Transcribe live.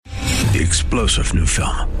The explosive new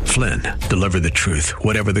film, Flynn, deliver the truth,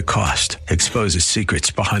 whatever the cost, exposes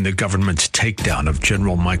secrets behind the government's takedown of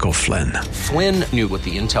General Michael Flynn. Flynn knew what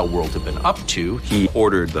the intel world had been up to. He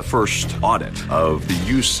ordered the first audit of the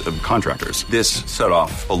use of contractors. This set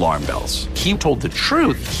off alarm bells. He told the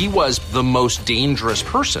truth. He was the most dangerous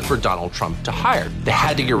person for Donald Trump to hire. They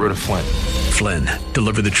had to get rid of Flynn. Flynn,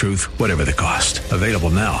 deliver the truth, whatever the cost. Available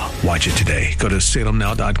now. Watch it today. Go to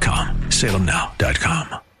salemnow.com.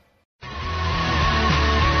 salemnow.com.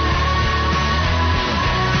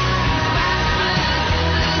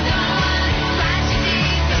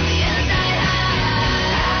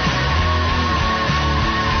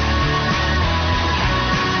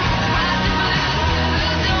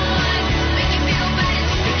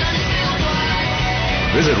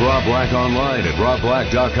 Visit Rob Black online at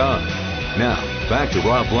robblack.com. Now, back to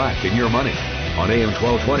Rob Black and Your Money on AM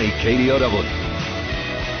 1220 KDOW.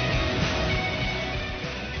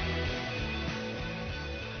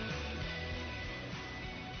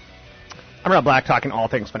 I'm Rob Black, talking all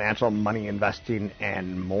things financial, money, investing,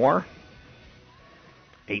 and more.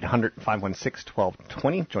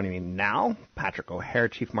 800-516-1220. Joining me now, Patrick O'Hare,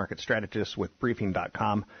 Chief Market Strategist with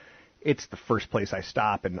Briefing.com. It's the first place I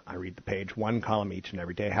stop, and I read the page, one column each and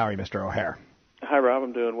every day. How are you, Mr. O'Hare? Hi, Rob.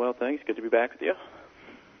 I'm doing well, thanks. Good to be back with you.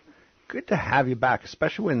 Good to have you back,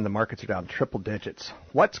 especially when the markets are down triple digits.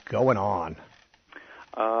 What's going on?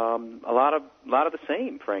 A lot of the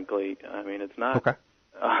same, frankly. I mean, it's not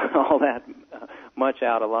all that much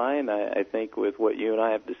out of line, I think, with what you and I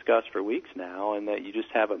have discussed for weeks now, and that you just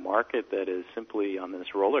have a market that is simply on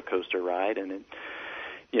this roller coaster ride, and it,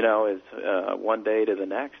 you know, is one day to the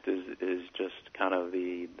next is just kind of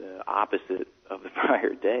the opposite of the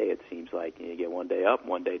prior day. It seems like you get one day up,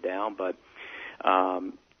 one day down, but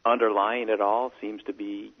underlying it all seems to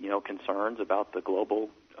be, you know, concerns about the global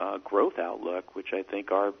growth outlook, which I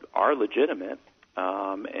think are legitimate,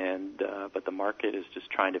 but the market is just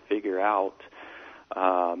trying to figure out,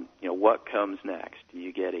 you know, what comes next. Do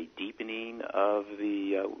you get a deepening of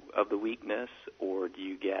the weakness, or do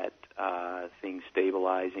you get things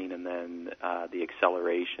stabilizing and then the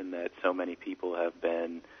acceleration that so many people have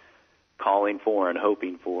been calling for and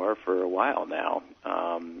hoping for a while now?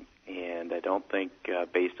 And I don't think,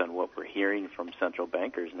 based on what we're hearing from central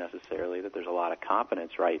bankers necessarily, that there's a lot of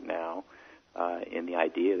confidence right now in the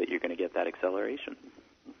idea that you're going to get that acceleration.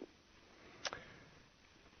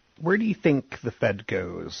 Where do you think the Fed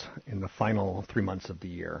goes in the final 3 months of the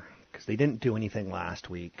year? Because they didn't do anything last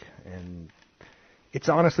week, and it's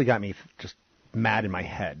honestly got me just mad in my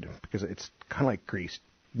head, because it's kind of like Greece.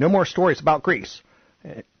 No more stories about Greece.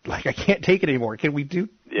 Like, I can't take it anymore. Can we do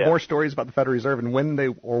more stories about the Federal Reserve, and when they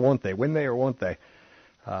or won't they? When they or won't they?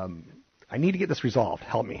 I need to get this resolved.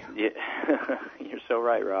 Help me. Yeah. You're so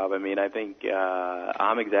right, Rob. I mean, I think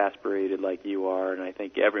I'm exasperated like you are, and I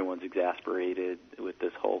think everyone's exasperated with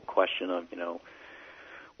this whole question of, you know,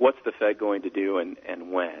 what's the Fed going to do and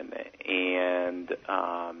when? And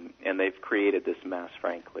they've created this mess,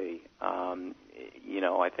 frankly. You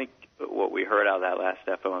know, I think what we heard out of that last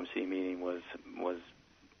FOMC meeting was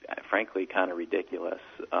frankly kind of ridiculous.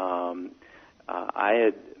 I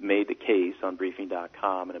had made the case on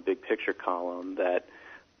Briefing.com in a big picture column that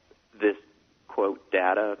this, quote,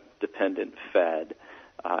 data-dependent Fed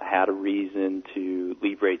had a reason to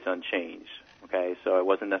leave rates unchanged. Okay, so I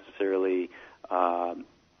wasn't necessarily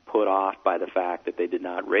put off by the fact that they did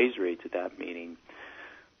not raise rates at that meeting.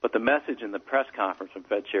 But the message in the press conference from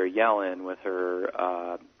Fed Chair Yellen, with her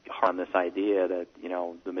on this idea that, you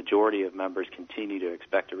know, the majority of members continue to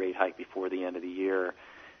expect a rate hike before the end of the year.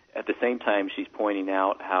 At the same time, she's pointing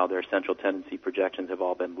out how their central tendency projections have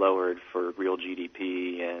all been lowered for real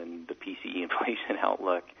GDP and the PCE inflation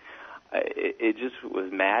outlook. It just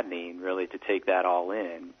was maddening, really, to take that all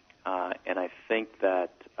in. And I think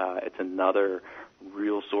that it's another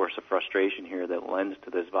real source of frustration here that lends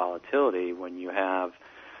to this volatility when you have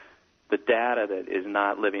the data that is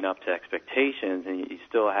not living up to expectations, and you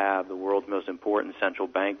still have the world's most important central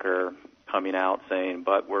banker coming out saying,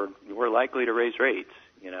 but we're likely to raise rates,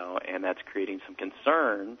 you know, and that's creating some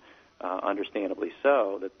concern, understandably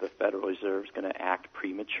so, that the Federal Reserve is going to act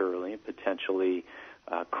prematurely and potentially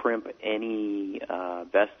crimp any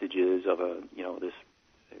vestiges of this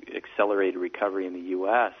accelerated recovery in the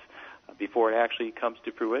U.S. Before it actually comes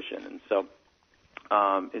to fruition. And so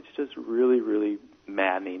it's just really, really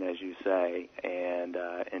maddening, as you say, and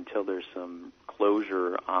until there's some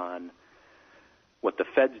closure on what the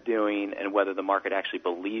Fed's doing and whether the market actually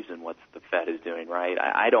believes in what the Fed is doing, right?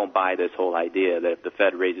 I don't buy this whole idea that if the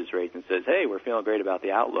Fed raises rates and says, hey, we're feeling great about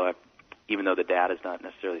the outlook, even though the data is not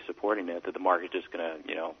necessarily supporting it, that the market's just going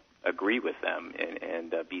to, agree with them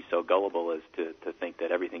and be so gullible as to think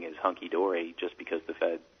that everything is hunky-dory just because the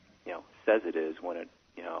Fed, says it is when it,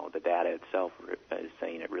 the data itself is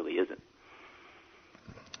saying it really isn't.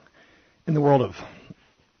 In the world of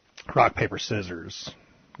rock, paper, scissors,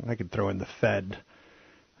 I could throw in the Fed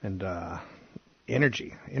and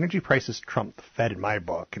energy. Energy prices trump the Fed in my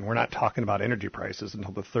book, and we're not talking about energy prices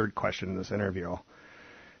until the third question in this interview.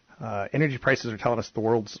 Energy prices are telling us the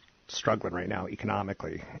world's struggling right now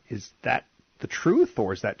economically. Is that the truth,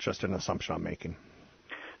 or is that just an assumption I'm making?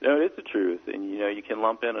 No, it is the truth, and you can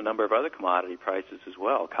lump in a number of other commodity prices as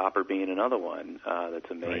well. Copper being another one that's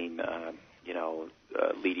a main,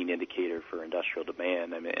 leading indicator for industrial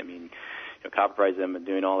demand. I mean, copper prices haven't been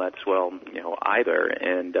doing all that swell, either,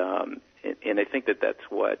 and I think that's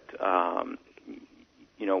what,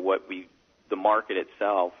 the market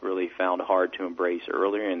itself really found hard to embrace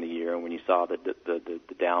earlier in the year. When you saw the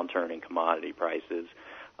downturn in commodity prices,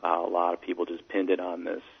 a lot of people just pinned it on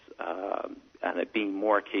this, and it being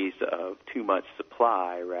more a case of too much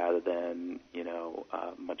supply rather than,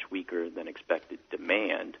 much weaker than expected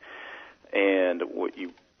demand. And what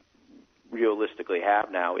you realistically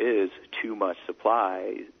have now is too much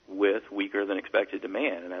supply with weaker than expected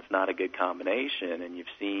demand, and that's not a good combination. And you've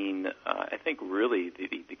seen, I think, really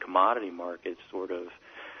the commodity markets sort of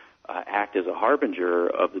act as a harbinger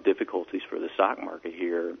of the difficulties for the stock market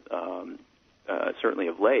here, certainly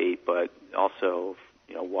of late, but also,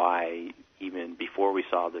 why even before we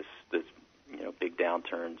saw this big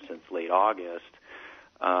downturn since late August,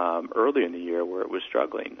 earlier in the year where it was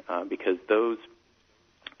struggling, because the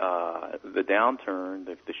downturn,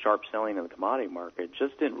 the sharp selling in the commodity market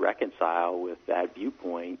just didn't reconcile with that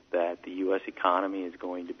viewpoint that the U.S. economy is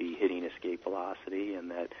going to be hitting escape velocity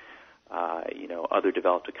and that, other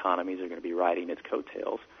developed economies are going to be riding its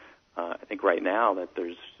coattails. I think right now that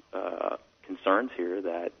there's concerns here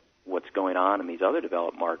that what's going on in these other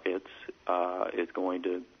developed markets is going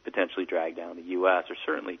to potentially drag down the U.S. or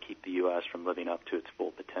certainly keep the U.S. from living up to its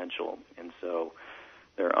full potential. And so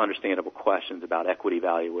there are understandable questions about equity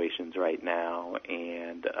valuations right now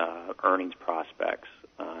and earnings prospects.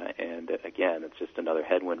 And again, it's just another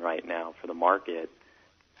headwind right now for the market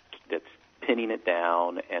that's pinning it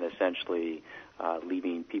down and essentially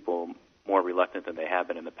leaving people more reluctant than they have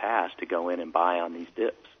been in the past to go in and buy on these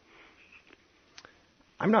dips.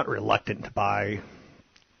 I'm not reluctant to buy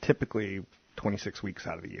typically 26 weeks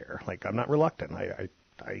out of the year. Like, I'm not reluctant. I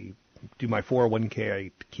do my 401k.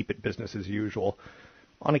 I keep it business as usual.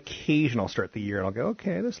 On occasion, I'll start the year and I'll go,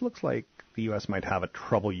 okay, this looks like the U.S. might have a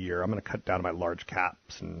trouble year. I'm going to cut down my large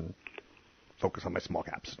caps and focus on my small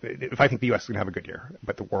caps. If I think the U.S. is going to have a good year,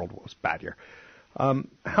 but the world was a bad year.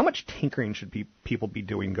 How much tinkering should people be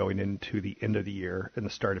doing going into the end of the year and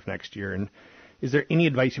the start of next year? And is there any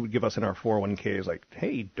advice you would give us in our 401ks, like,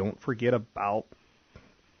 hey, don't forget about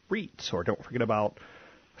REITs or don't forget about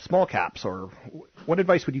small caps? Or what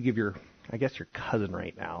advice would you give your cousin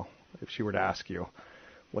right now if she were to ask you,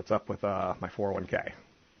 what's up with my 401k?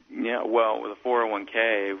 Yeah, well, with a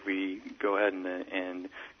 401k, we go ahead and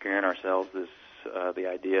grant ourselves this the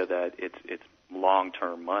idea that it's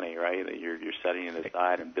long-term money, right? That you're setting it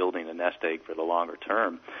aside and building a nest egg for the longer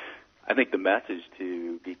term. I think the message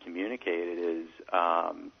to be communicated is,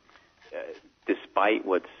 despite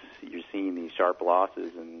you're seeing these sharp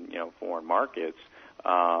losses in foreign markets,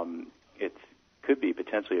 it could be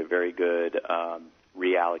potentially a very good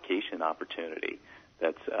reallocation opportunity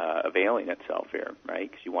that's availing itself here, right?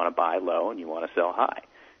 Because you want to buy low and you want to sell high.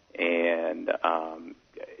 And,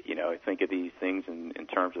 I think of these things in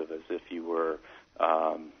terms of as if you were,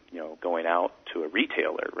 going out to a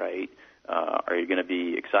retailer, right? Are you going to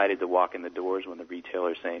be excited to walk in the doors when the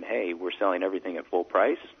retailer is saying, hey, we're selling everything at full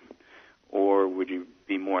price? Or would you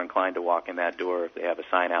be more inclined to walk in that door if they have a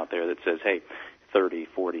sign out there that says, hey, 30,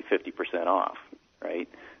 40, 50% off, right?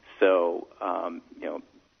 So,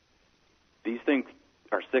 these things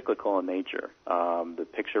are cyclical in nature. The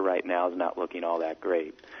picture right now is not looking all that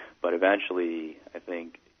great. But eventually, I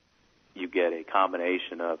think you get a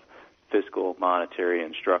combination of fiscal, monetary,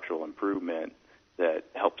 and structural improvement that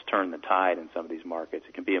helps turn the tide in some of these markets.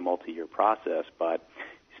 It can be a multi-year process, but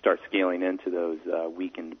you start scaling into those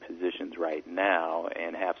weakened positions right now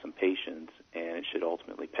and have some patience, and it should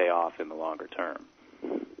ultimately pay off in the longer term.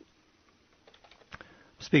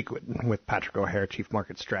 Speak with Patrick O'Hare, Chief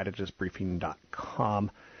Market Strategist,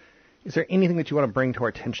 Briefing.com. Is there anything that you want to bring to our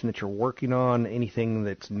attention that you're working on, anything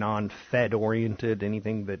that's non-Fed oriented,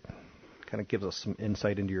 anything that kind of gives us some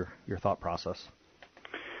insight into your thought process?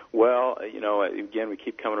 Well, again, we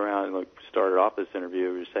keep coming around and started off this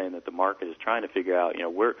interview, we were saying that the market is trying to figure out,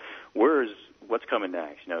 where is what's coming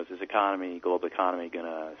next? Is this global economy, going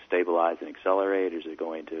to stabilize and accelerate, or is it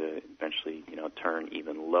going to eventually, turn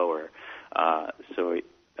even lower? So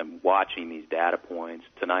I'm watching these data points.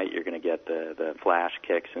 Tonight you're going to get the flash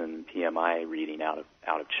kicks and PMI reading out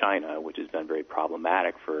of China, which has been very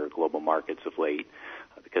problematic for global markets of late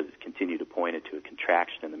because it's continued to point to a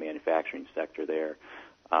contraction in the manufacturing sector there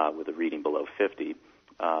with a reading below 50.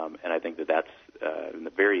 And I think that's in the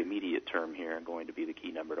very immediate term here going to be the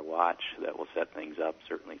key number to watch that will set things up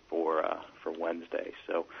certainly for Wednesday.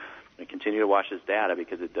 So I'm going to continue to watch this data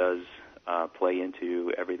because it does play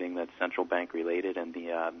into everything that's central bank related and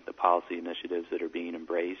the policy initiatives that are being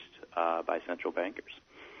embraced by central bankers.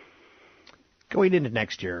 Going into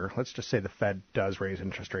next year, let's just say the Fed does raise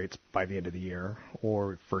interest rates by the end of the year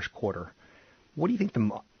or first quarter. What do you think the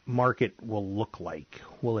market will look like?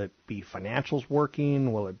 Will it be financials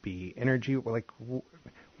working? Will it be energy?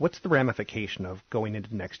 What's the ramification of going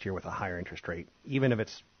into next year with a higher interest rate, even if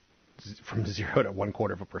it's from 0 to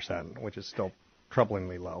 0.25%, which is still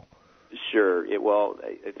troublingly low? Sure. Well,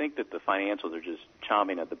 I think that the financials are just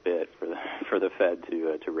chomping at the bit for the Fed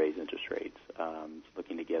to raise interest rates. It's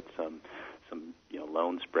looking to get some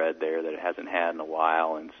loan spread there that it hasn't had in a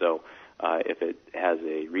while, and so if it has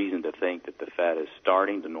a reason to think that the Fed is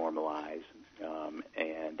starting to normalize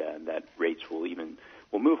and that rates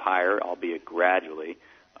will move higher, albeit gradually,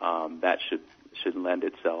 that should lend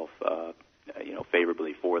itself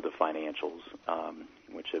favorably for the financials,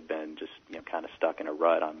 which have been just kind of stuck in a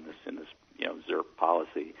rut in this ZIRP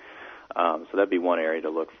policy. So that'd be one area to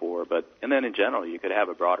look for. And then in general, you could have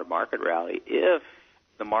a broader market rally if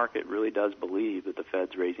the market really does believe that the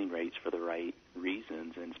Fed's raising rates for the right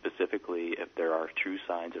reasons, and specifically if there are true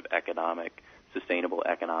signs of sustainable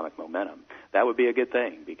economic momentum. That would be a good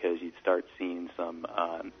thing because you'd start seeing some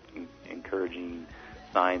encouraging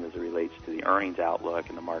signs as it relates to the earnings outlook,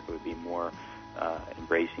 and the market would be more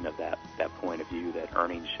embracing of that point of view that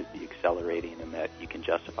earnings should be accelerating and that you can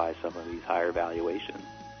justify some of these higher valuations.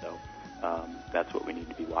 So that's what we need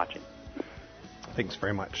to be watching. Thanks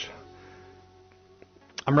very much.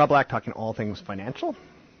 I'm Rob Black, talking all things financial,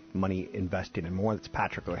 money, investing, and more. That's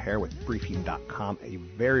Patrick O'Hare with Briefing.com, a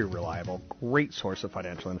very reliable, great source of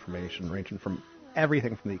financial information, ranging from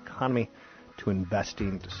everything from the economy to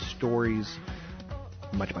investing to stories,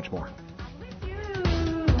 much, much more.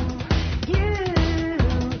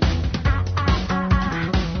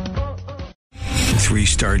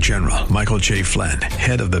 Three-star General Michael J. Flynn,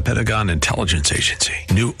 head of the Pentagon Intelligence Agency,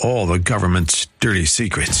 knew all the government's dirty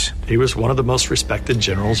secrets. He was one of the most respected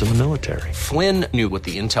generals in the military. Flynn knew what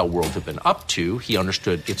the intel world had been up to. He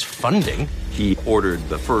understood its funding. He ordered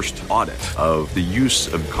the first audit of the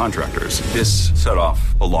use of contractors. This set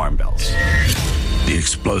off alarm bells. The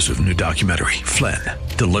explosive new documentary, Flynn,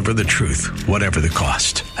 Deliver the Truth, Whatever the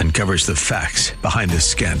Cost, uncovers the facts behind this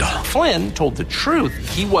scandal. Flynn told the truth.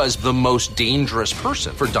 He was the most dangerous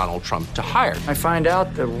person for Donald Trump to hire. I find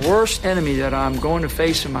out the worst enemy that I'm going to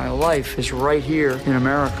face in my life is right here in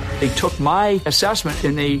America. They took my assessment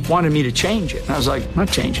and they wanted me to change it. And I was like, I'm not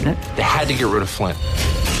changing it. They had to get rid of Flynn.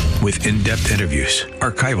 With in-depth interviews,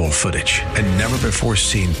 archival footage, and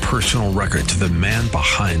never-before-seen personal records of the man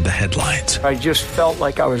behind the headlines. I just felt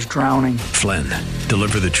like I was drowning. Flynn,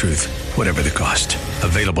 Deliver the Truth, Whatever the Cost.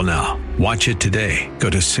 Available now. Watch it today.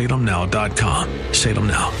 Go to salemnow.com.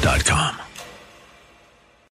 salemnow.com.